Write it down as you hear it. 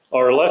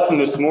Our lesson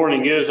this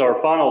morning is our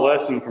final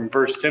lesson from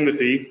 1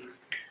 Timothy,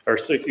 or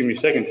 2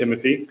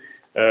 Timothy.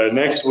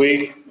 Next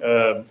week,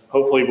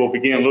 hopefully we'll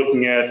begin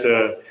looking at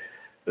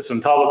some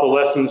topical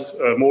lessons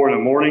more in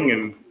the morning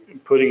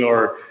and putting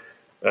our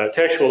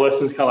textual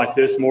lessons kind of like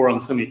this more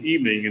on Sunday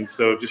evening. And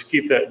so just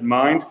keep that in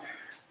mind.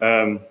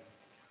 But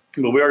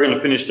we are going to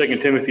finish 2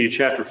 Timothy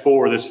chapter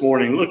 4 this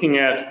morning, looking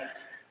at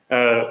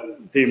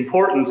the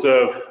importance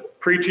of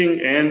preaching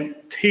and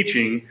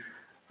teaching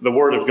the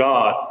Word of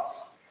God.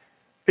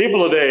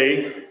 People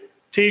today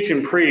teach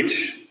and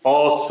preach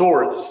all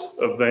sorts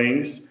of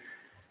things,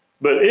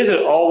 but is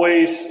it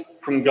always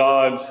from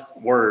God's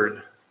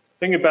Word?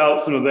 Think about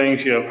some of the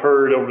things you have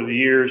heard over the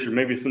years, or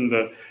maybe some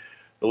of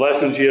the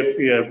lessons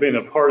you have been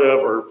a part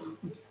of or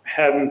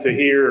having to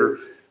hear, or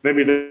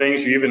maybe the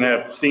things you even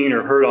have seen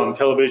or heard on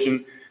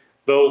television.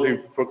 Those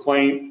who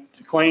claim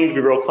to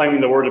be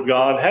proclaiming the Word of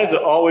God. Has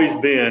it always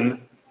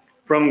been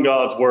from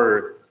God's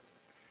Word?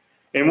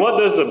 And what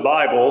does the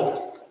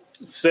Bible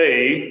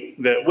say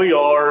that we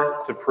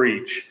are to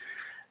preach?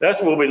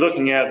 That's what we'll be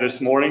looking at this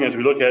morning as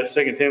we look at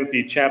 2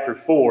 Timothy chapter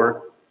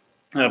 4,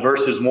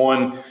 verses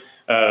 1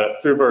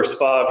 through verse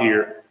 5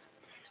 here.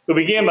 We'll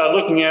begin by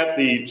looking at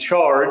the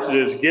charge that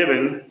is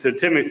given to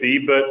Timothy,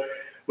 but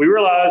we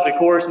realize, of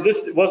course,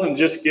 this wasn't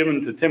just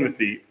given to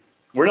Timothy.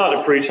 We're not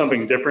to preach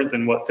something different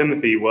than what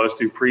Timothy was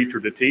to preach or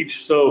to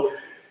teach. So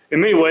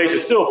in many ways, it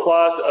still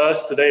applies to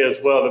us today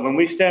as well, that when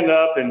we stand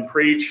up and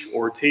preach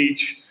or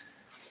teach,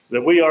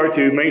 that we are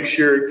to make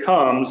sure it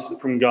comes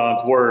from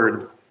God's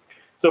Word.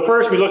 So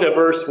first we look at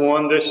verse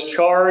 1, this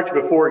charge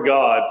before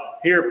God.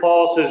 Here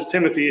Paul says to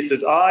Timothy, he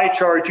says, I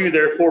charge you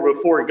therefore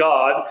before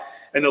God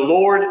and the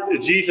Lord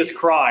Jesus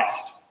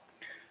Christ.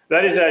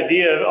 That is the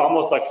idea of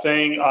almost like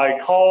saying, I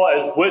call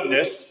as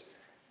witness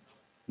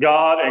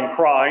God and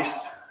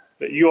Christ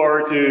that you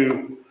are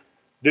to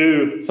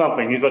do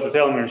something. He's about to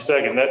tell him in a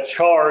second. That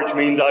charge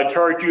means I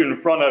charge you in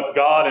front of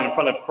God and in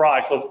front of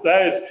Christ. So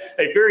that is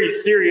a very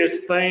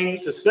serious thing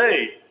to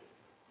say.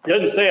 He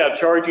doesn't say I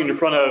charge you in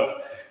front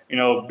of,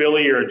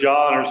 Billy or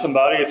John or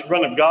somebody. It's in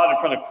front of God, in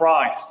front of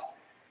Christ.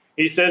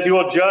 He says he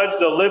will judge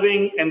the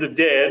living and the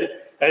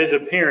dead at his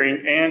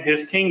appearing and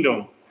his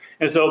kingdom.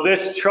 And so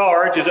this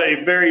charge is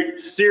a very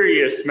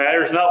serious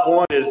matter. It's not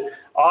one that is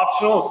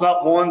optional. It's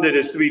not one that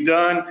is to be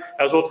done,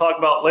 as we'll talk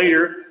about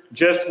later,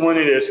 just when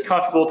it is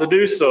comfortable to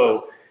do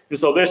so. And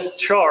so this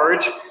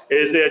charge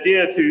is the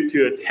idea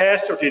to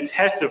attest or to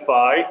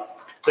testify,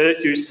 that is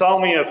to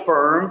solemnly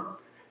affirm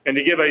and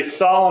to give a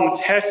solemn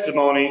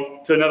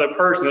testimony to another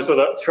person. That's what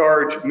that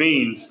charge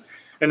means.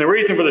 And the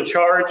reason for the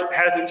charge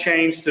hasn't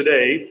changed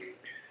today.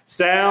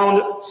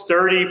 Sound,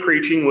 sturdy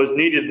preaching was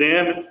needed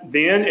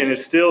then and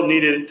is still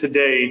needed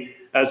today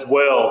as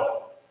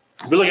well.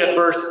 If we look at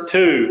verse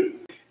 2,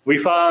 we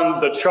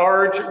find the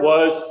charge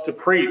was to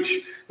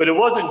preach. But it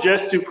wasn't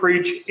just to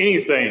preach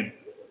anything.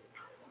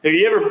 Have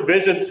you ever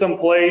visited some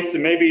place,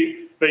 and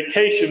maybe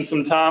vacation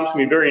sometimes can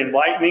be very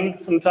enlightening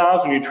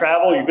sometimes when you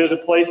travel, you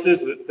visit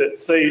places that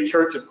say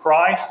Church of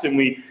Christ, and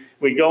we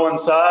go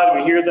inside and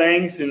we hear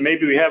things, and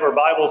maybe we have our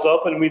Bibles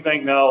open and we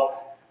think, no,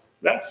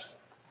 that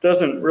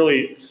doesn't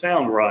really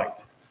sound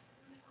right.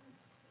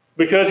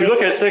 Because you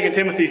look at 2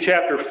 Timothy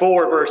chapter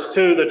 4, verse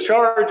 2, the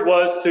charge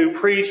was to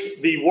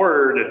preach the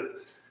Word.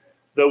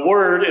 The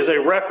Word is a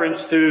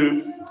reference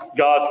to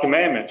God's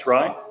commandments,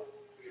 right?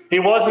 He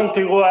wasn't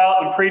to go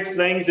out and preach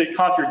things that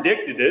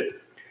contradicted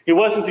it. He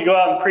wasn't to go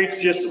out and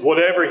preach just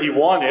whatever he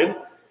wanted.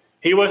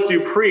 He was to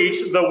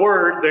preach the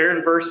Word there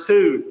in verse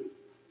 2.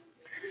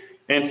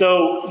 And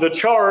so the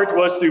charge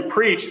was to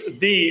preach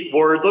the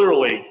Word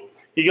literally.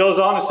 He goes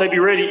on to say, be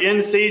ready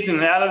in season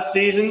and out of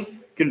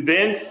season,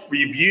 convince,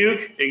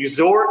 rebuke,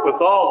 exhort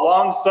with all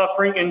long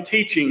suffering and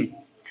teaching.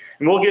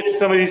 And we'll get to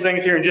some of these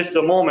things here in just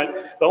a moment.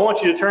 But I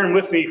want you to turn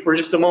with me for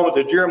just a moment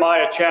to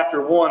Jeremiah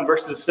chapter 1,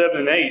 verses 7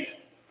 and 8.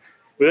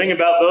 We think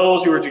about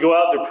those who were to go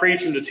out to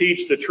preach and to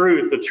teach the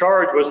truth. The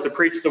charge was to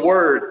preach the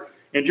Word.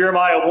 In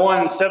Jeremiah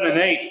 1, 7 and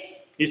 8,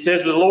 he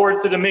says, but the Lord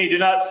said to me, do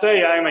not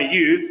say I am a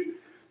youth,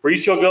 for you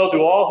shall go to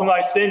all whom I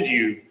send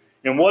you,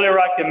 and whatever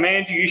I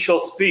command you, you shall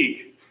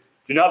speak.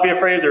 Do not be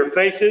afraid of their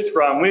faces,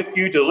 for I am with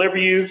you to deliver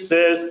you,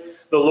 says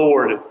the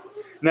Lord.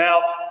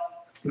 Now,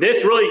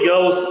 this really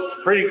goes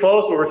pretty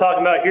close to what we're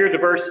talking about here to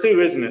verse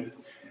 2, isn't it?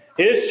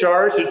 His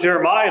charge to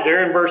Jeremiah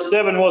there in verse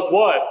 7 was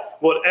what?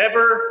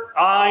 Whatever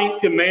I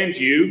command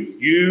you,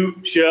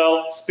 you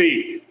shall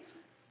speak.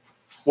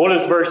 What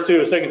does verse 2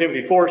 of 2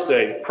 Timothy 4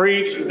 say?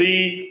 Preach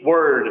the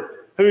Word.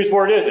 Whose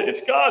Word is it?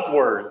 It's God's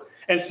Word.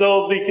 And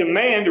so the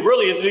command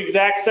really is the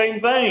exact same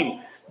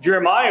thing.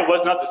 Jeremiah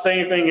was not to say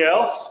anything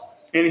else.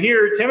 And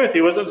here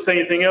Timothy wasn't to say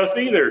anything else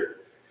either.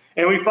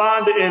 And we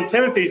find in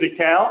Timothy's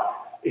account,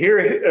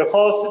 here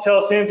Paul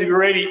tells him to be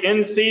ready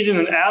in season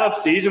and out of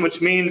season,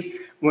 which means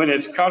when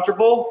it's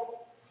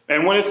comfortable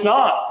and when it's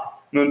not.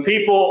 When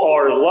people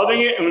are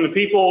loving it and when the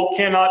people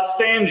cannot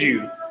stand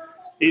you.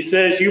 He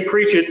says you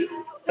preach it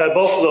at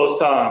both of those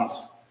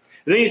times.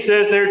 And then he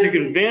says there to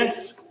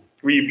convince,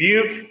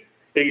 rebuke,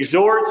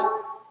 exhort.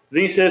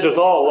 Then he says with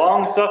all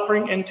long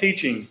suffering and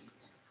teaching.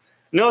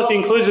 Notice he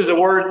includes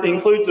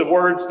the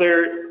words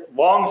there,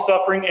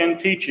 long-suffering and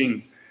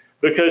teaching,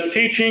 because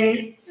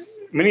teaching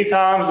many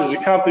times is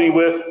accompanied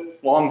with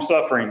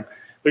long-suffering,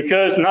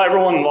 because not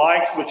everyone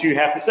likes what you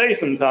have to say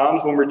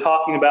sometimes when we're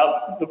talking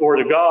about the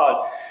Word of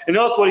God. And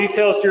notice what he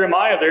tells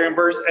Jeremiah there in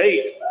verse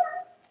 8.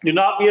 Do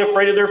not be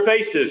afraid of their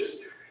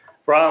faces,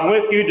 for I am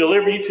with you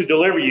to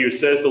deliver you,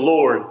 says the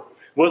Lord.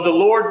 Was the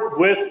Lord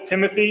with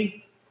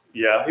Timothy?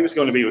 Yeah, he was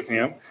going to be with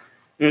him,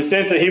 in the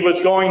sense that he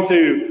was going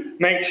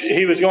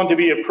to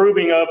be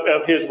approving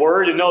of his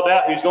word, and no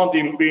doubt he was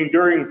going to be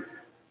enduring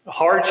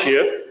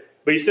hardship.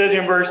 But he says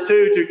in verse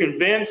 2, to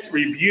convince,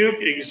 rebuke,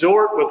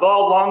 exhort with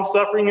all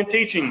long-suffering and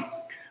teaching.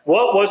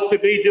 What was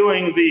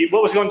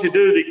going to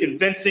do the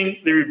convincing,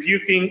 the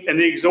rebuking, and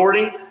the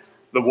exhorting?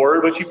 The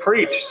word which he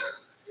preached.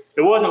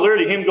 It wasn't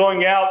literally him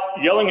going out,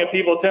 yelling at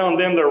people, telling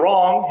them they're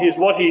wrong.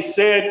 What he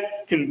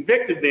said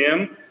convicted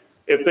them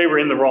if they were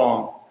in the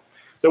wrong.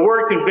 The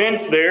word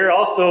convince there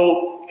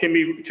also can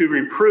be to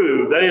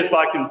reprove. That is,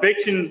 by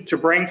conviction, to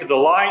bring to the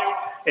light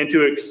and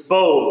to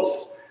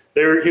expose.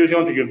 He was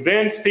going to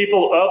convince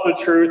people of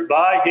the truth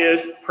by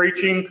his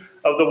preaching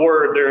of the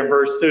word there in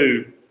verse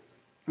 2.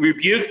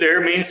 Rebuke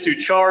there means to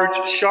charge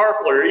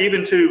sharply, or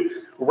even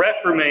to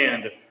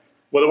reprimand.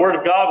 Well, the word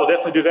of God will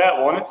definitely do that,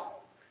 won't it?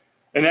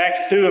 In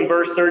Acts 2 and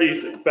verse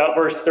 36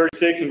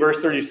 and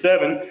verse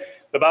 37,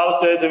 the Bible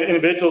says that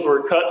individuals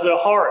were cut to the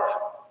heart.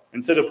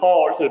 And said to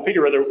Paul, or said to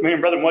Peter,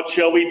 man, brethren, what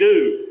shall we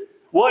do?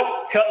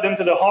 What cut them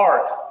to the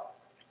heart?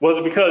 Was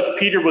it because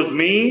Peter was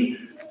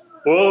mean?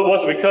 Well,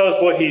 was it because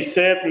what he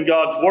said from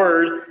God's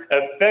word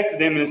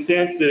affected them in the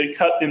sense that it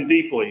cut them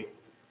deeply?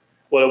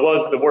 Well, it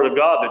was the word of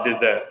God that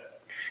did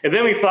that. And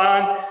then we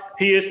find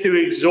he is to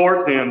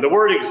exhort them. The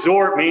word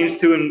exhort means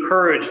to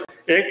encourage.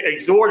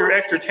 Exhort or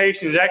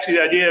exhortation is actually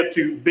the idea of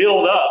to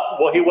build up.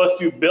 Well, he was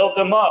to build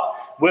them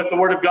up with the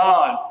word of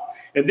God.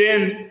 And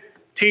then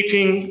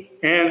teaching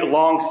and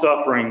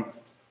long-suffering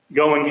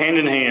going hand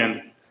in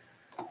hand.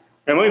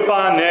 And we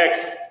find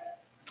next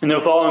in the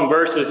following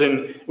verses,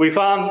 and we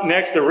find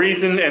next the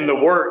reason and the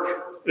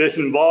work that's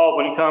involved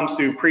when it comes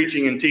to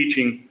preaching and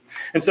teaching.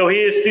 And so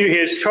he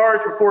is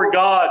charged before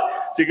God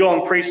to go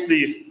and preach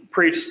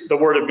the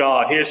word of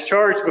God. He is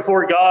charged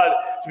before God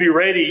to be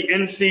ready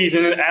in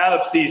season and out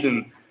of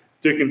season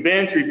to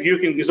convince,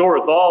 rebuke, and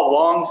exhort with all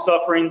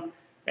long-suffering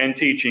and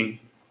teaching.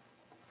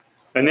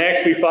 And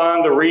next we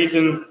find the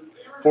reason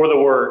for the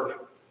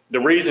work, the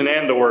reason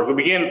and the work. We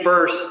begin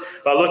first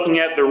by looking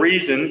at the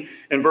reason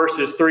in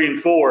verses 3 and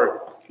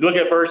 4. Look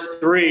at verse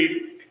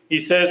 3.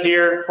 He says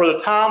here, for the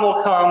time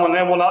will come when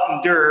they will not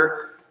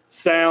endure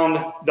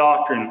sound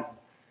doctrine.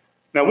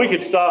 Now we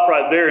could stop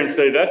right there and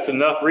say that's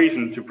enough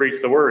reason to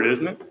preach the word,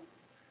 isn't it?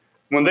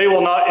 When they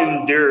will not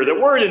endure. The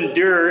word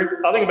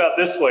endure, I think about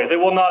it this way. They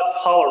will not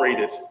tolerate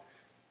it.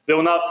 They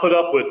will not put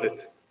up with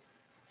it.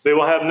 They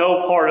will have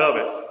no part of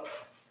it.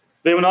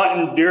 They will not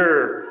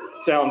endure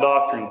sound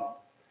doctrine.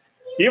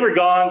 You ever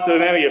gone to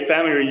maybe a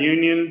family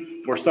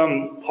reunion or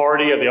some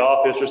party at the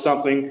office or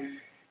something,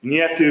 and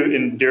you have to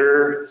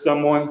endure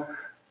someone,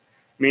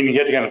 meaning you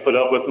have to kind of put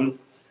up with them?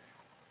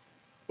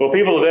 Well,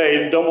 people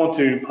today don't want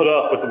to put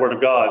up with the word of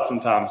God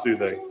sometimes, do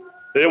they?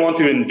 They don't want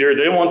to endure.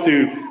 They don't want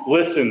to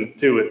listen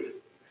to it.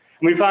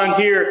 And we find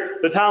here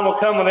the time will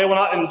come when they will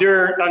not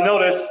endure, now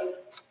notice,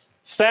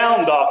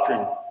 sound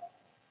doctrine,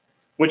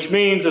 which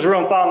means, as we're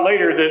going to find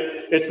later,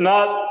 that it's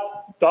not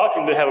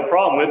doctrine they have a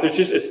problem with.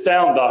 It's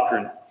sound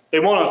doctrine. They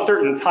want a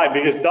certain type,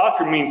 because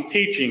doctrine means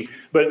teaching,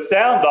 but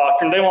sound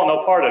doctrine, they want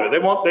no part of it. They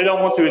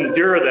don't want to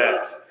endure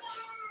that.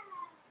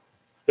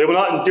 They will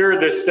not endure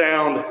this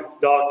sound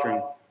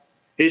doctrine.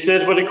 He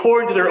says, but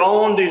according to their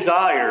own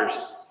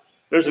desires.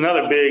 There's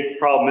another big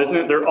problem, isn't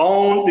it? Their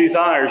own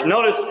desires.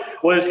 Notice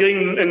what is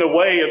getting in the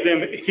way of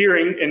them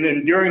hearing and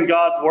enduring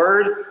God's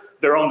word,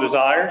 their own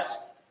desires.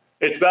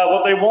 It's about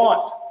what they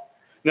want.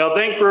 Now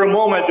think for a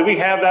moment, do we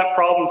have that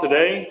problem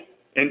today?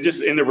 And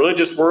just in the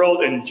religious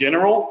world in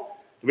general?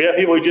 Do we have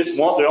people who just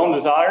want their own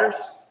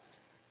desires?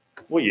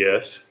 Well,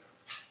 yes.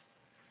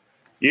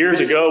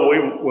 Years ago,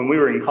 when we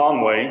were in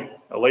Conway,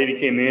 a lady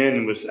came in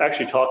and was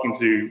actually talking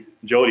to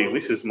Jody,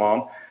 Lisa's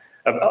mom,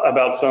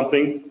 about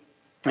something.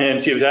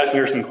 And she was asking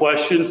her some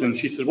questions. And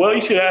she said, well,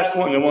 you should ask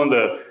one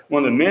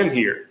of the men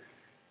here.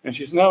 And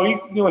she said, no,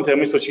 you want to tell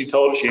me. So she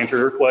told her, she answered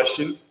her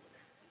question.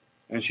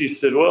 And she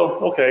said, well,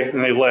 okay.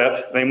 And they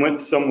left. They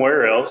went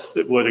somewhere else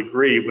that would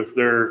agree with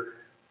their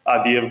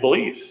idea of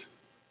beliefs.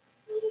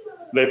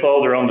 They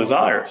follow their own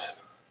desires.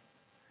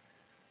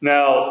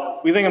 Now,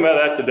 we think about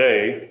that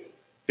today.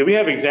 Do we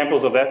have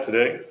examples of that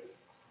today?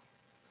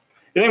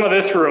 You think about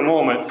this for a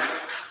moment.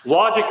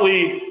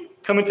 Logically,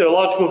 coming to a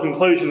logical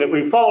conclusion, if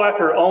we follow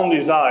after our own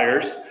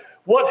desires,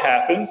 what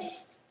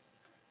happens?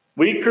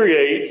 We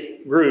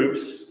create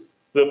groups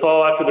that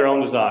follow after their own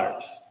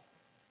desires.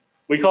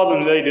 We call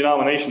them today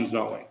denominations,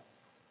 don't we?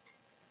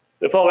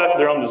 They follow after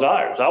their own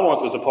desires. I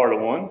once was a part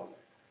of one.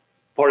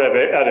 Part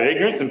out of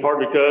ignorance and part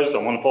because I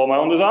want to follow my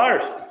own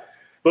desires.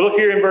 But look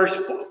here in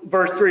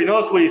verse 3.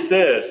 Notice what he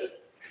says.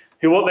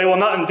 They will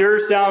not endure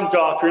sound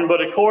doctrine,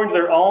 but according to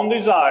their own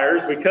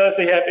desires, because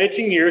they have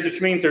itching ears, which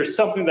means there's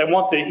something they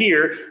want to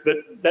hear, but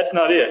that's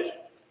not it.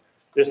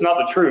 It's not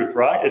the truth,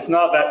 right? It's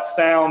not that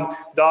sound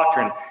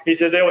doctrine. He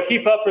says they will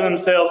heap up for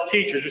themselves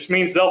teachers, which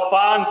means they'll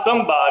find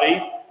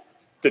somebody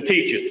to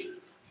teach it.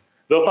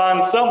 They'll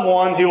find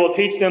someone who will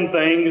teach them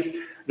things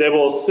that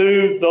will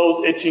soothe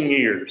those itching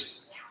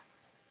ears.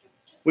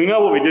 We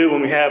know what we do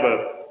when we have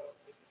a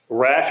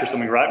rash or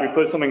something, right? We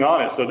put something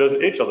on it so it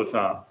doesn't itch all the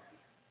time.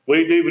 What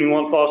do you do when you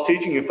want false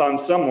teaching? You find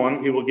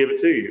someone who will give it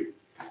to you.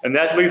 And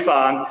that's what we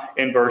find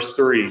in verse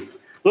 3.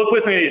 Look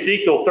with me at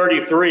Ezekiel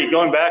 33.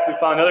 Going back, we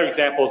find other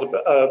examples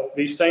of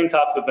these same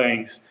types of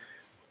things.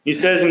 He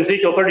says in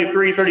Ezekiel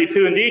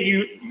 33:32,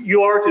 indeed,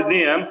 you are to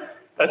them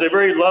as a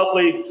very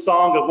lovely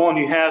song of one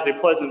who has a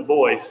pleasant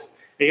voice.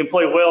 He can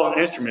play well an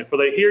instrument, for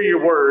they hear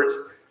your words,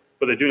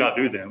 but they do not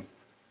do them.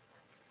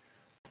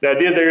 The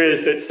idea there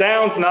is that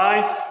sounds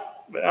nice,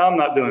 but I'm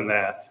not doing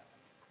that.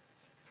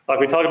 Like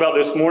we talked about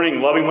this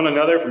morning, loving one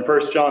another from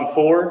 1 John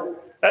 4.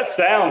 That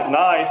sounds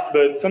nice,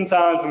 but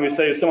sometimes when we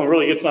say someone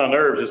really gets on our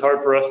nerves, it's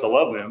hard for us to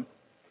love them.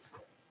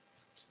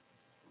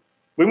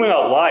 We may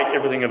not like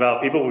everything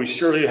about people, but we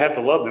surely have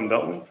to love them,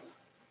 don't we?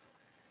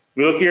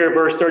 We look here at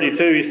verse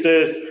 32. He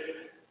says,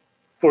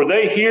 for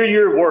they hear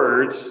your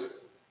words,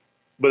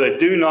 but they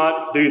do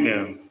not do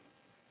them.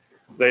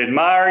 They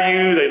admire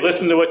you, they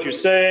listen to what you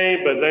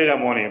say, but they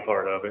don't want any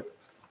part of it.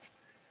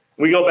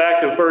 We go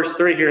back to verse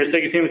 3 here in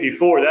 2 Timothy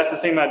 4. That's the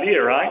same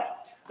idea, right?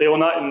 They will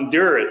not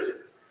endure it.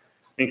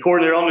 And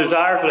according to their own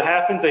desires, what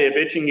happens? They have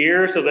itching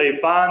ears, so they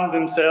find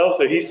themselves,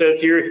 so he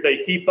says here,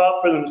 they heap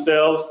up for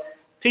themselves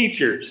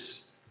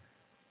teachers.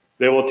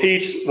 They will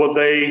teach what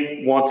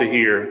they want to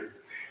hear.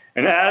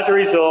 And as a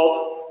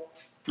result,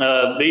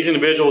 these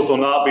individuals will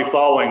not be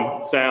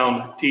following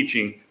sound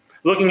teaching.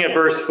 Looking at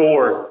verse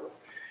 4,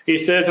 he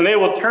says, and they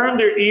will turn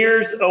their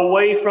ears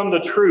away from the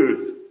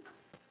truth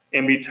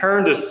and be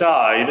turned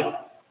aside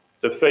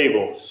to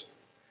fables.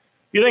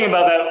 You think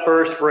about that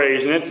first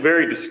phrase, and it's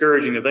very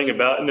discouraging to think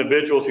about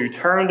individuals who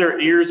turn their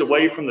ears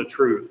away from the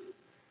truth.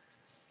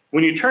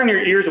 When you turn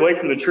your ears away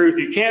from the truth,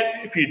 you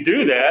can't, if you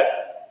do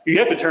that, you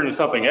have to turn to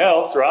something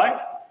else, right?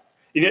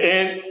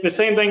 And the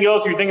same thing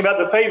goes if you think about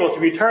the fables.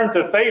 If you turn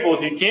to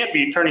fables, you can't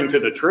be turning to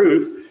the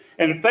truth.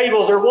 And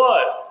fables are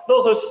what?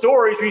 Those are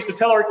stories we used to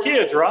tell our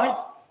kids, right?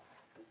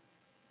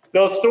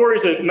 Those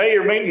stories that may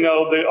or may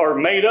know that are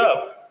made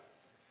up.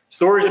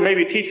 Stories that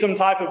maybe teach some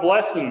type of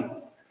lesson.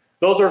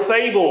 Those are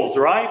fables,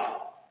 right?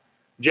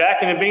 Jack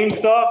and the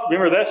Beanstalk,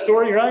 remember that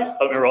story, right? I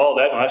don't remember all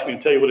that. I'm not going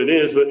to tell you what it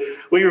is, but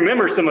we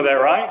remember some of that,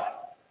 right?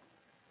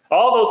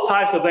 All those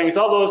types of things,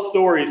 all those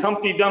stories,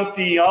 Humpty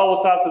Dumpty, all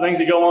those types of things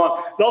that go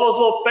on, all those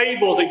little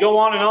fables that go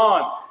on and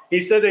on. He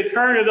says they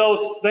turn to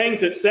those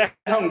things that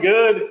sound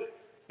good,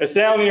 that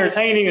sound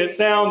entertaining, that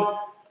sound,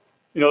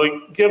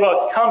 give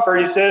us comfort,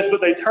 he says,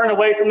 but they turn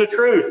away from the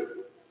truth.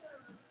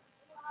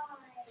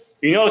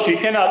 You notice you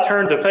cannot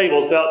turn to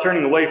fables without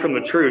turning away from the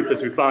truth,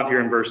 as we find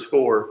here in verse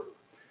 4.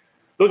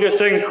 Look at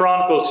 2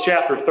 Chronicles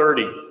chapter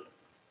 30,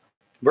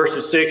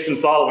 verses 6 and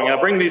following. I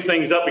bring these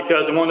things up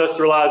because I want us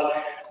to realize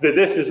that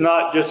this is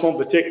not just one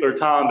particular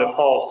time that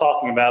Paul is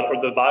talking about or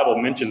the Bible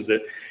mentions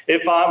it. We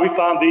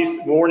find these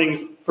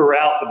warnings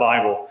throughout the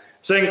Bible.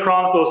 2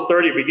 Chronicles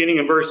 30, beginning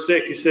in verse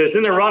 6, he says,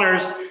 then the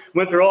runners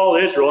went through all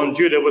Israel and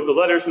Judah with the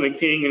letters from the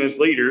king and his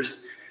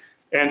leaders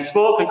and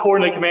spoke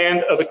according to the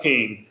command of the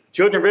king.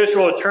 Children of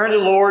Israel, return to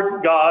the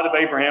Lord God of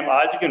Abraham,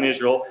 Isaac, and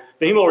Israel.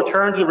 Then he will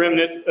return to the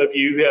remnant of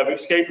you who have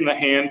escaped from the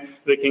hand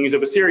of the kings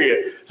of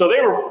Assyria. So they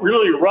were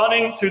really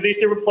running to these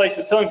different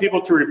places, telling people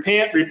to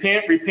repent,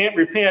 repent, repent,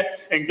 repent,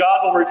 and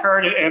God will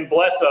return and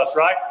bless us,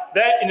 right?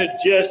 That in a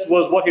gist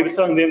was what he was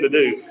telling them to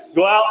do.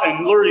 Go out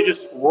and literally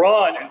just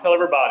run and tell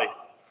everybody.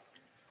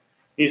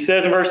 He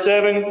says in verse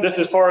 7, this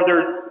is part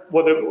of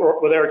what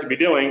they are to be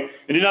doing.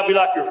 And do not be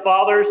like your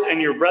fathers and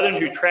your brethren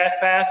who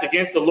trespass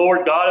against the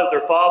Lord God of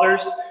their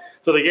fathers.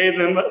 So he gave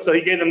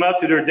them up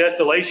to their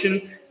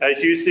desolation,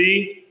 as you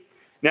see.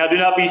 Now do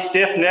not be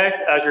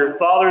stiff-necked as your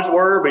fathers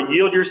were, but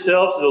yield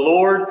yourselves to the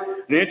Lord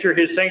and enter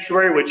his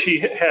sanctuary, which he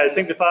has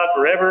sanctified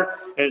forever.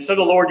 And so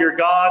the Lord your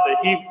God,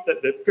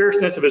 that the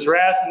fierceness of his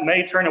wrath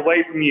may turn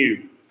away from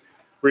you.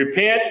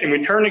 Repent and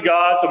return to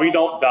God so we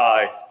don't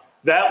die.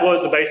 That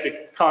was the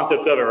basic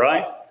concept of it,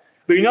 right?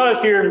 But you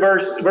notice here in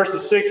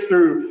verses 6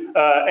 through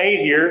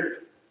 8 here,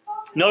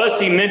 notice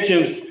he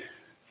mentions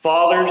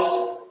fathers.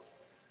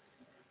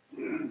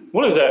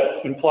 What does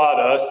that imply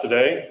to us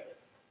today?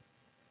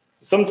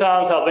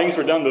 Sometimes how things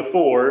were done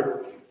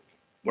before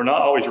were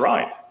not always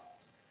right.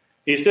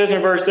 He says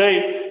in verse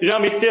 8, do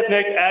not be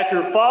stiff-necked as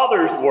your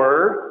fathers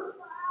were,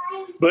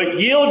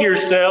 but yield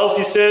yourselves,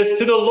 he says,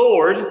 to the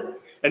Lord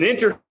and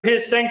enter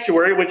his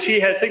sanctuary, which he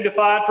has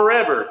sanctified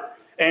forever.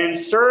 And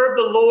serve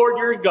the Lord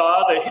your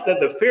God,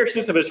 that the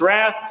fierceness of his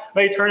wrath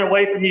may turn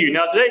away from you.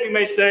 Now, today we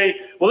may say,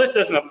 well, this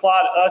doesn't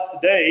apply to us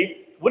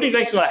today. What do you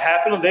think is going to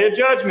happen on the day of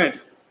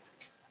judgment?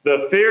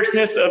 The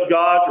fierceness of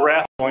God's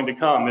wrath is going to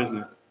come, isn't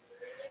it?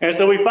 And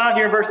so we find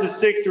here in verses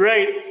 6 through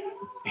 8,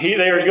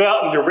 They were to go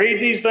out and to read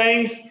these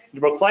things, to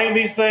proclaim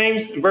these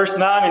things. In verse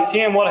 9 and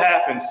 10, what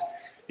happens?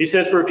 He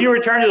says, for if you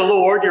return to the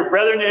Lord, your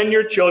brethren and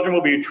your children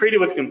will be treated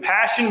with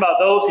compassion by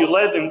those who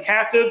led them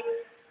captive,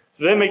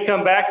 so they may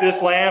come back to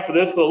this land. For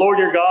the Lord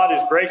your God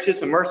is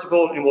gracious and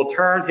merciful, and will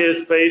turn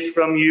his face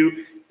from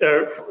you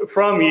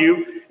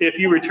if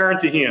you return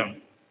to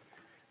him.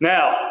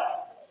 Now,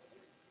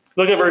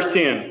 look at verse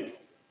 10.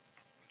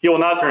 He will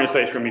not turn his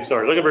face from you.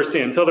 Sorry. Look at verse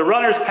 10. So the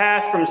runners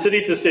passed from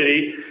city to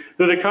city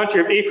through the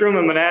country of Ephraim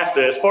and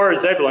Manasseh as far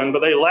as Zebulun, but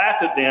they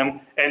laughed at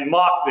them and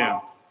mocked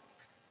them.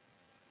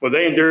 Will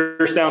they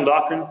endure sound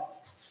doctrine?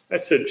 I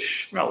said,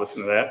 I'm not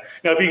listening to that.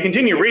 Now, if you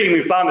continue reading,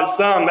 we find that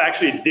some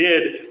actually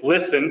did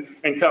listen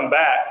and come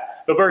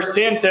back. But verse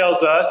 10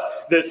 tells us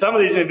that some of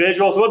these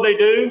individuals, what they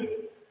do?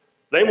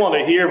 They want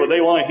to hear what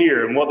they want to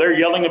hear. And what they're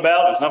yelling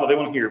about is not what they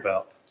want to hear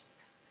about.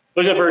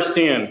 Look at verse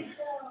 10.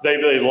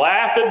 They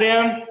laughed at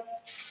them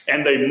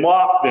and they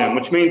mocked them,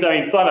 which means I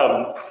made fun of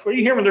them. What do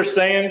you hear what they're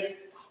saying?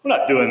 We're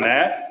not doing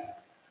that.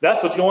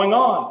 That's what's going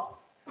on.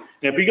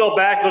 And if you go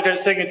back and look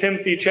at 2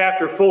 Timothy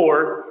chapter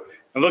 4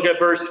 and look at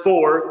verse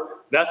 4,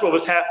 that's what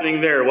was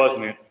happening there,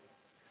 wasn't it?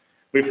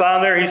 We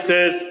find there he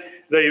says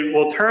they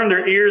will turn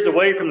their ears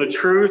away from the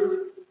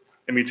truth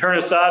and be turned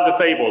aside to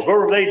fables. What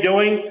were they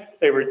doing?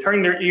 They were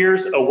turning their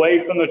ears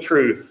away from the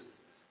truth.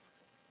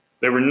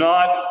 They were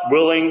not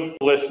willing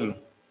to listen.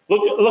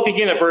 Look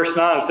again at verse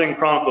 9 of 2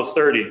 Chronicles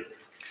 30.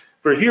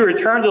 For if you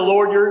return to the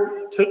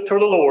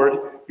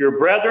Lord, your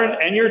brethren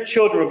and your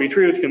children will be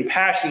treated with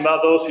compassion by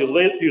those who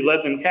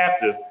led them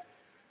captive.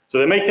 So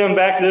they may come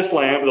back to this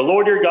land. But the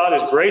Lord your God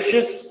is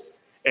gracious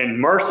and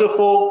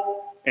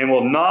merciful, and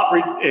will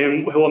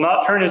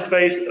not turn his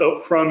face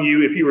from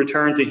you if you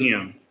return to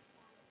him.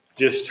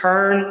 Just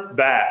turn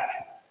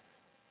back.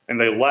 And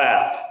they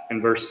laughed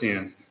in verse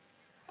 10.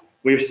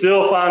 We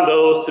still find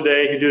those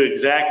today who do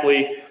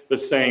exactly the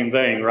same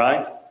thing,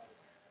 right?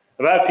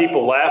 I've had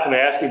people laugh when they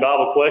ask me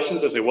Bible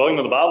questions. I say, well,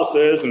 the Bible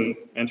says, and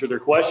answer their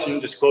question,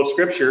 just quote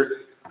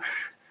scripture.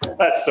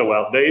 That's so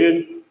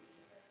outdated.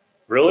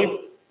 Really?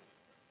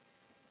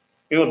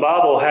 The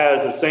Bible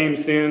has the same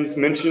sins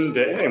mentioned,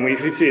 and we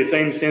see the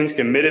same sins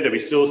committed that we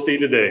still see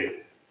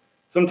today.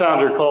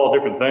 Sometimes they're called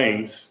different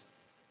things,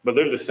 but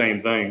they're the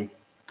same thing.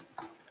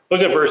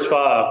 Look at verse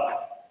 5.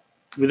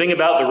 We think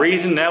about the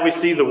reason, now we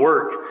see the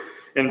work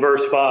in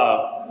verse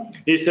 5.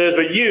 He says,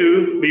 but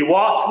you, be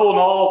watchful in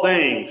all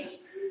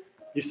things.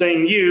 He's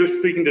saying you,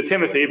 speaking to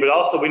Timothy, but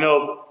also we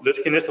know,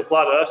 can this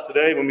apply to us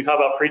today when we talk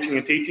about preaching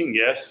and teaching?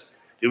 Yes.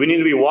 Do we need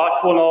to be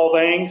watchful in all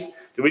things?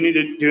 Do we need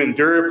to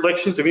endure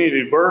afflictions? Do we need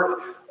to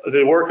work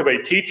the work of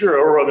a teacher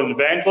or of an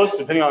evangelist,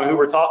 depending on who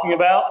we're talking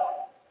about?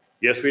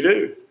 Yes, we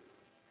do.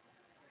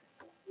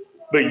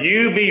 But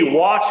you be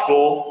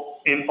watchful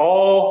in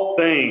all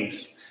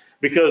things.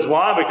 Because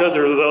why? Because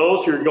there are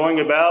those who are going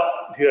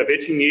about who have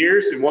itching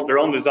ears and want their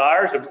own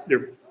desires.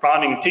 They're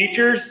finding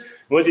teachers.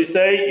 What does he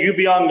say? You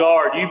be on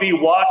guard. You be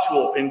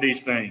watchful in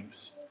these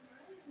things.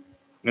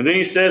 And then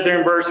he says there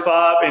in verse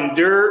 5,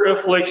 endure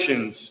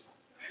afflictions.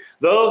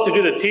 Those who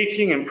do the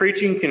teaching and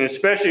preaching can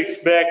especially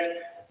expect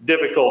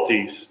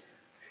difficulties.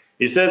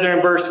 He says there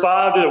in verse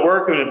 5, do the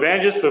work of an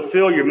evangelist,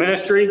 fulfill your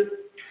ministry.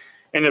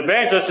 An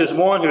evangelist is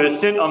one who is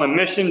sent on a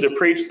mission to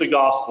preach the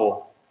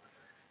gospel.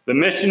 The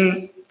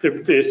mission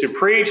is to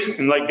preach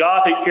and let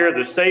God take care of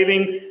the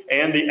saving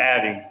and the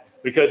adding.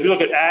 Because we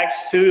look at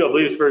Acts 2, I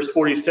believe it's verse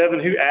 47,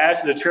 who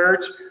adds to the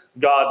church?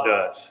 God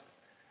does.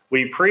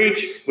 We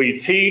preach, we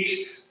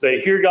teach, they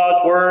hear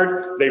God's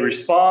word, they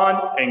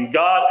respond, and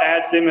God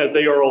adds them as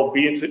they are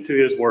obedient to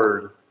his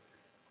word.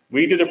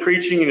 We do the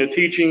preaching and the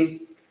teaching,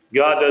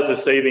 God does the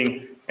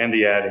saving and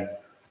the adding.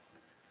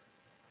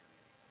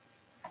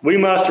 We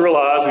must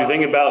realize, when we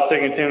think about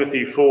 2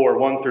 Timothy 4,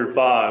 1 through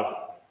 5,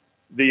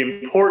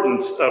 the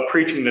importance of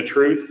preaching the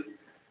truth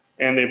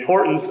and the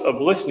importance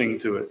of listening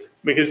to it.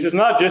 Because it's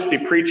not just the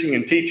preaching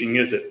and teaching,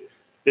 is it?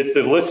 It's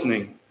the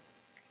listening.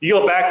 You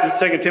go back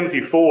to 2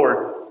 Timothy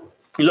 4,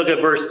 you look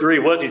at verse 3,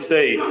 what does he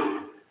say?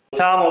 The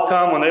time will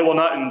come when they will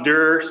not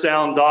endure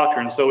sound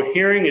doctrine. So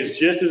hearing is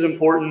just as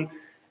important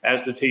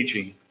as the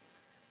teaching.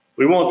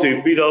 We want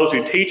to be those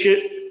who teach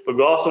it, but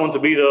we also want to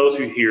be those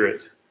who hear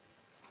it.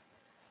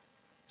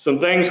 Some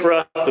things for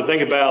us to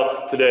think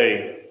about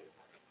today.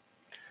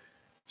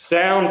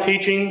 Sound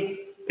teaching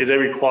is a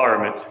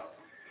requirement.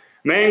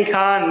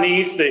 Mankind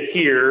needs to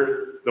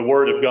hear the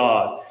word of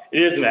God.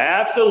 It is an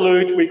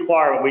absolute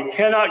requirement. We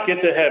cannot get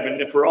to heaven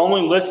if we're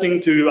only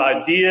listening to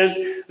ideas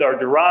that are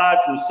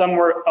derived from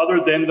somewhere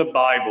other than the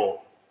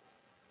Bible.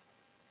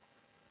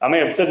 I may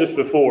have said this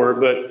before,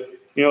 but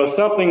if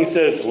something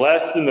says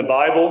less than the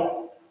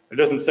Bible, it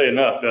doesn't say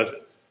enough, does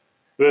it?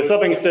 But if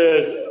something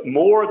says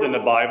more than the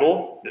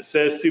Bible, it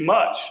says too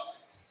much.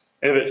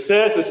 And if it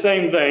says the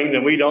same thing,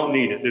 then we don't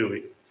need it, do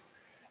we?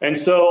 And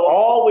so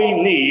all we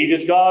need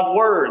is God's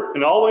word.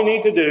 And all we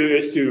need to do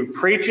is to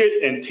preach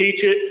it and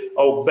teach it,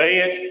 obey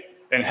it,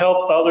 and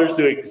help others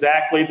do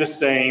exactly the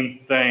same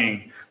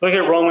thing. Look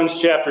at Romans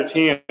chapter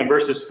 10,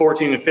 verses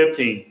 14 and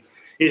 15.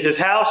 He says,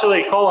 how shall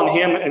they call on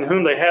him in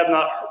whom they have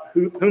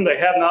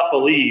not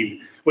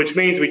believed? which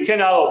means we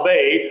cannot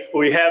obey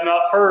what we have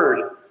not heard.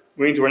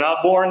 It means we're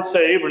not born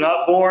saved. We're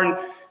not born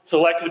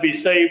selected to be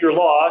saved or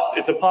lost.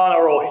 It's upon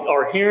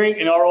our hearing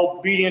and our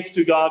obedience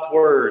to God's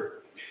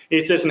word.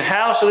 He says, and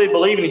how shall they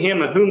believe in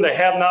him of whom they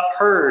have not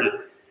heard?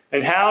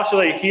 And how shall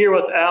they hear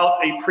without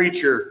a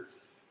preacher?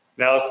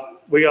 Now,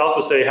 we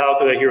also say, how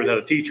could they hear without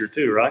a teacher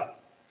too, right?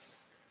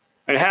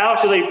 And how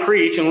shall they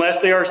preach unless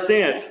they are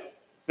sent?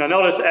 Now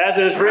notice, as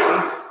it is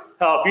written,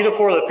 how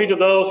beautiful are the feet of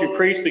those who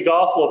preach the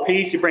gospel of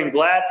peace, who bring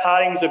glad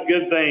tidings of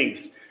good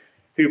things.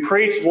 Who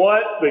preach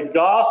what? The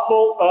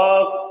gospel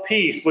of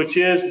peace, which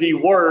is the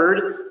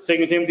word,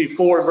 2 Timothy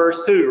 4,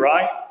 verse 2,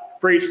 right?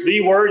 Preach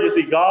the word is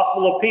the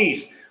gospel of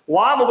peace.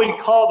 Why would we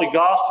call the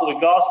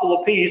gospel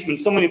of peace when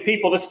so many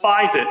people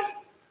despise it?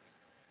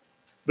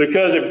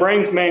 Because it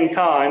brings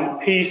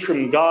mankind peace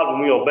from God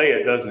when we obey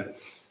it, doesn't it?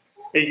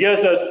 It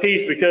gives us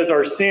peace because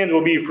our sins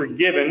will be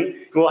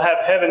forgiven. We'll have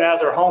heaven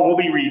as our home. We'll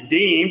be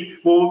redeemed.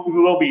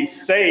 We will be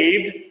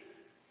saved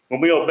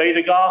when we obey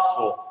the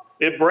gospel.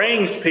 It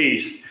brings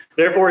peace.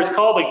 Therefore, it's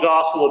called the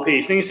gospel of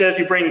peace. And he says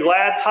you bring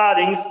glad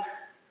tidings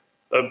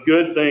of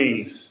good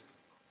things.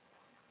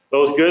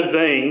 Those good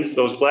things,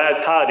 those glad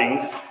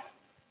tidings,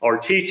 are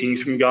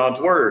teachings from God's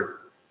word.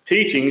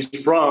 Teachings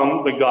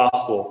from the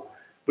gospel.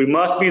 We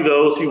must be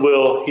those who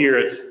will hear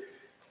it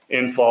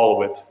and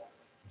follow it.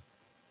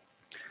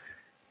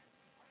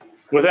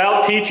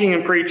 Without teaching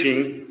and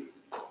preaching,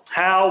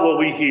 how will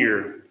we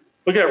hear?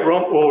 Look at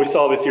we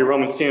saw this here,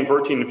 Romans 10,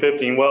 14 and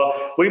 15.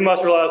 Well, we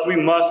must realize we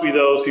must be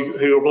those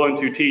who are willing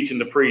to teach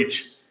and to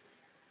preach.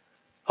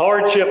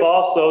 Hardship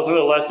also is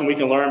another lesson we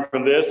can learn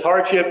from this.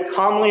 Hardship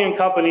commonly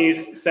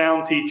accompanies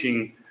sound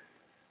teaching.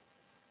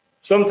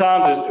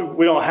 Sometimes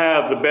we don't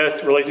have the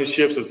best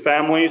relationships with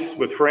families,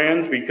 with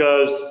friends,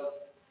 because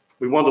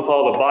we want to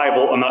follow the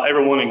Bible, and not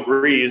everyone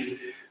agrees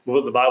with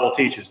what the Bible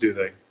teaches, do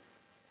they?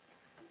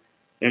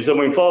 And so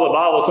when we follow the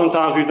Bible,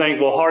 sometimes we think,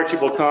 well,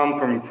 hardship will come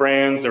from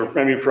friends or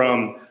maybe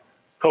from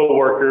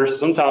co-workers.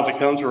 Sometimes it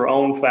comes from our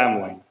own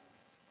family.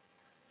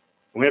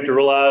 We have to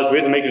realize we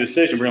have to make a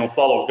decision. We're going to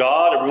follow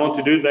God, or we want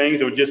to do things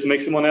that would just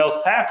make someone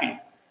else happy.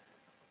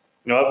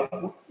 You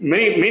know,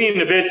 many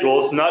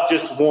individuals, not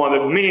just one,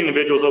 but many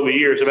individuals over the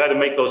years have had to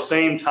make those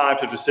same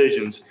types of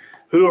decisions.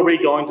 Who are we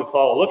going to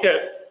follow? Look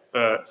at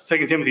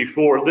 2 Timothy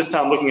 4, this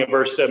time looking at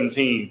verse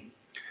 17.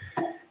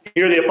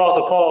 Here the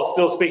Apostle Paul is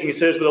still speaking. He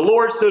says, but the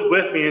Lord stood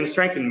with me and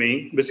strengthened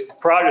me. But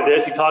prior to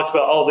this, he talks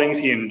about all things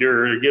he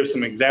endured, or gives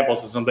some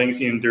examples of some things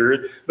he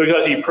endured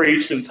because he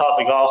preached and taught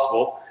the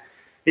gospel.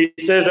 He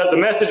says that the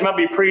message might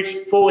be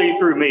preached fully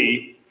through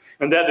me,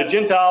 and that the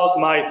Gentiles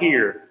might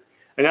hear.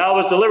 And I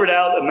was delivered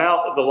out of the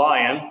mouth of the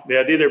lion. The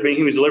idea there being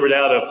he was delivered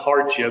out of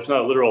hardships,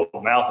 not a literal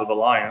mouth of the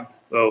lion,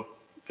 though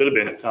could have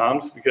been at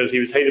times, because he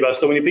was hated by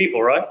so many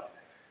people, right?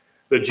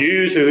 The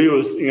Jews, who he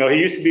was, he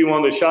used to be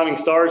one of the shining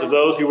stars of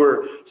those who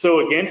were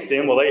so against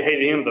him. Well, they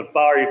hated him with a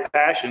fiery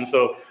passion,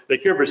 so they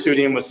could have pursued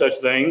him with such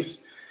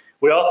things.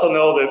 We also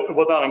know that it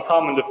was not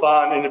uncommon to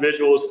find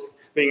individuals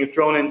being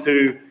thrown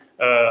into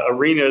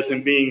arenas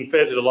and being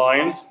fed to the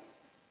lions.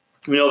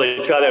 We know they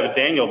tried to have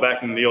Daniel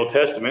back in the Old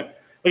Testament.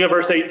 Look at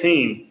verse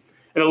 18.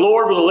 And the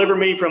Lord will deliver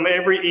me from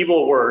every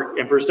evil work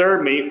and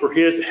preserve me for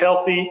his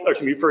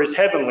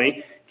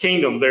heavenly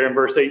kingdom, there in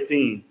verse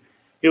 18.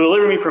 He will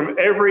deliver me from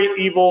every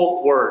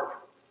evil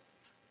work.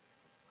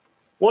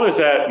 What does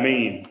that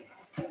mean?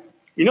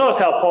 You notice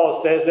how Paul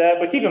says that,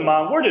 but keep in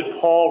mind, where did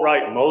Paul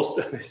write most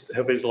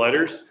of his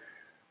letters?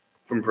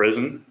 From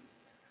prison.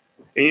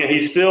 And yet he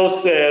still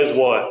says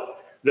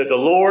what? That the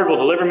Lord will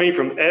deliver me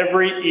from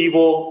every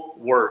evil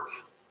work.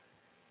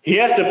 He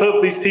has to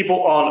put these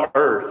people on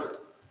earth.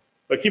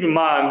 But keep in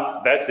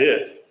mind, that's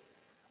it.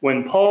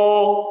 When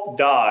Paul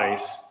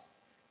dies,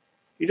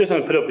 he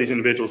doesn't put up with these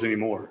individuals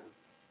anymore.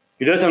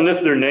 He doesn't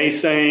lift their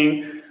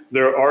naysaying,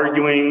 their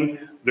arguing,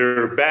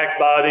 their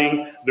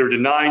backbiting, their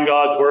denying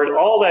God's word.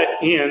 All that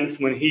ends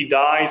when he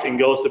dies and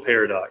goes to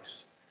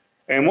paradise.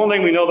 And one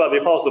thing we know about the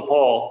Apostle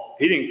Paul,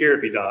 he didn't care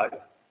if he died.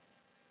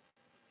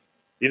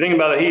 You think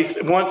about it, it's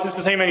the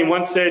same man he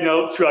once said,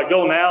 should I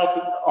go now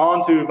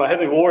on to my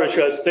heavenly reward, or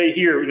should I stay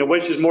here?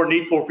 Which is more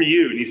needful for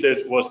you? And he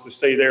says, well, it's to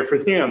stay there for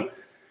him.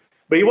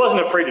 But he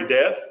wasn't afraid of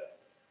death.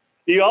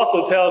 He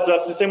also tells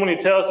us, the same when he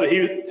tells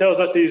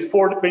us he's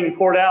being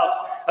poured out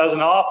as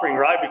an offering,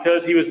 right?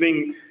 Because he was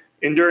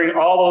enduring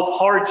all those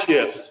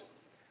hardships.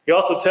 He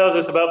also tells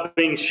us about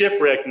being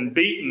shipwrecked and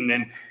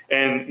beaten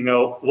and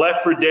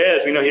left for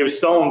dead. We know he was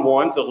stoned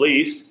once at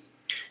least.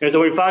 And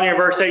so we find here in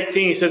verse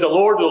 18, he says, the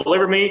Lord will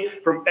deliver me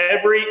from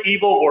every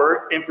evil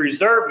work and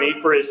preserve me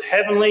for his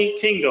heavenly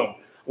kingdom.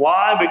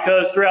 Why?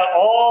 Because throughout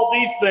all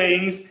these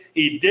things,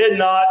 he did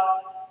not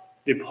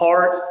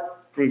depart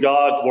from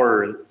God's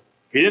word.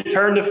 He didn't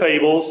turn to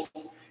fables.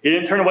 He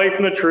didn't turn away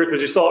from the truth.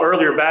 As you saw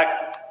earlier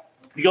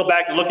if you go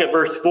back and look at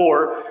verse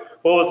 4,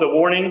 what was the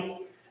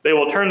warning? They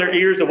will turn their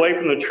ears away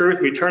from the truth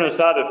and be turned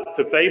aside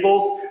to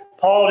fables.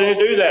 Paul didn't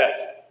do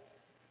that.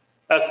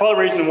 That's probably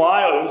the reason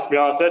why, let's be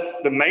honest, that's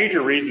the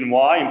major reason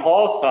why in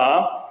Paul's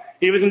time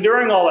he was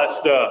enduring all that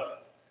stuff.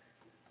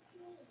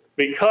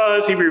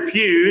 because he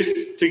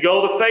refused to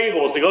go to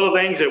fables, to go to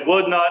things that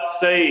would not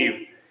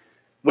save.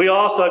 We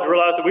also have to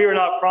realize that we are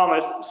not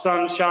promised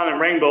sunshine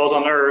and rainbows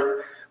on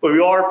earth, but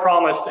we are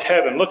promised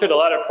heaven. Look at the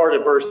latter part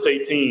of verse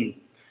 18.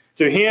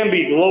 To him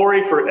be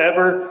glory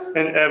forever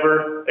and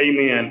ever.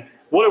 Amen.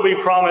 What are we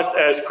promised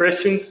as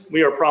Christians?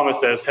 We are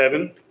promised as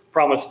heaven,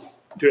 promised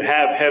to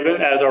have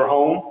heaven as our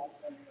home.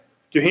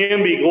 To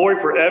him be glory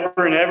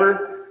forever and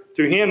ever.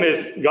 To him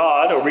is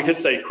God, or we could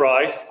say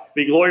Christ,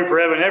 be glory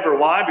forever and ever.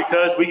 Why?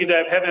 Because we get to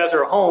have heaven as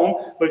our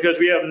home, because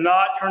we have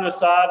not turned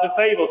aside to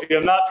fables. We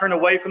have not turned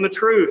away from the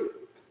truth.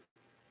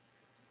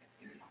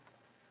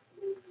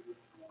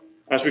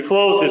 As we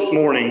close this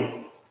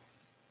morning,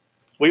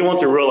 we want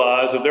to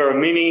realize that there are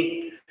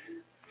many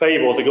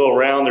fables that go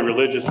around the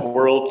religious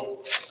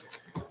world,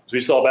 as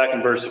we saw back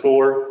in verse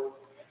 4.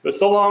 But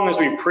so long as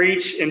we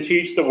preach and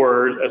teach the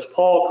word, as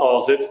Paul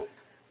calls it,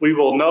 we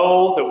will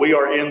know that we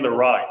are in the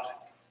right.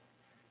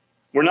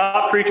 We're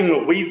not preaching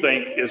what we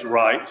think is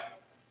right.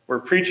 We're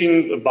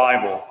preaching the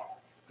Bible.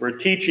 We're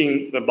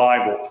teaching the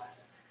Bible.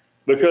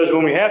 Because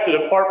when we have to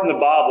depart from the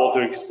Bible to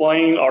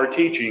explain our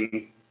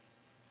teaching,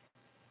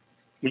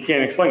 we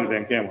can't explain it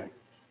then, can we?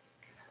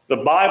 The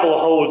Bible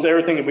holds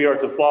everything that we are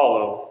to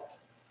follow,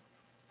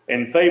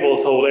 and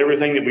fables hold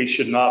everything that we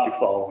should not be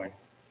following.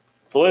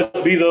 So let's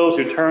be those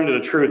who turn to the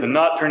truth and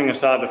not turning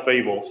aside to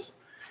fables.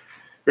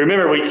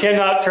 Remember, we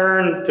cannot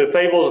turn to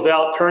fables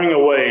without turning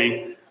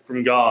away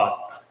from God.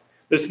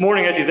 This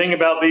morning, as you think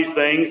about these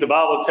things, the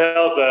Bible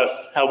tells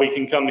us how we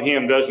can come to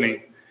him, doesn't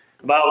he?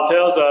 The Bible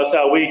tells us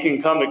how we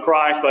can come to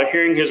Christ by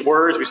hearing his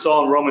words. We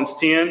saw in Romans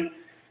 10,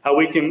 how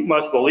we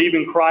must believe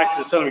in Christ,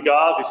 the Son of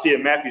God. We see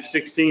in Matthew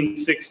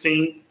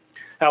 16:16.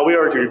 How we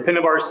are to repent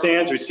of our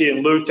sins. We see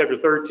in Luke chapter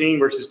 13,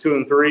 verses 2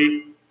 and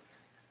 3.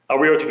 How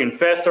we are to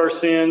confess our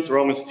sins,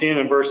 Romans 10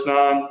 and verse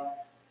 9.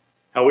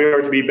 How we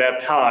are to be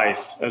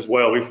baptized as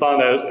well. We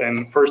find that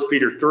in 1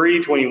 Peter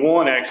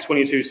 3:21, Acts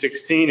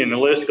 22:16, and the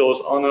list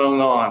goes on and on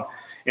and on.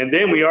 And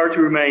then we are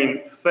to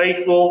remain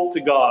faithful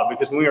to God,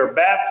 because when we are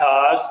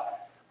baptized,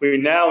 we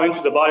now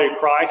enter the body of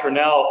Christ. We're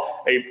now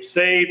a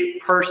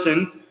saved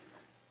person.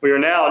 We are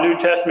now a New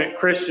Testament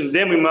Christian.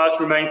 Then we must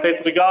remain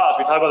faithful to God.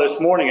 We talked about this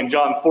morning in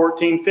John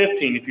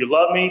 14:15. If you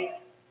love me,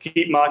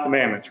 keep my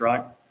commandments,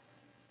 right?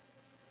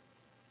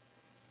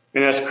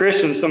 And as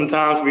Christians,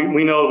 sometimes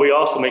we know we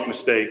also make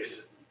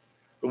mistakes.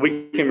 But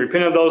we can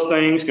repent of those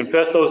things,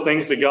 confess those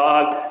things to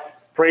God,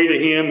 pray to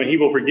him, and he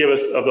will forgive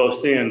us of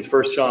those sins.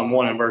 1 John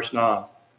 1 and verse 9.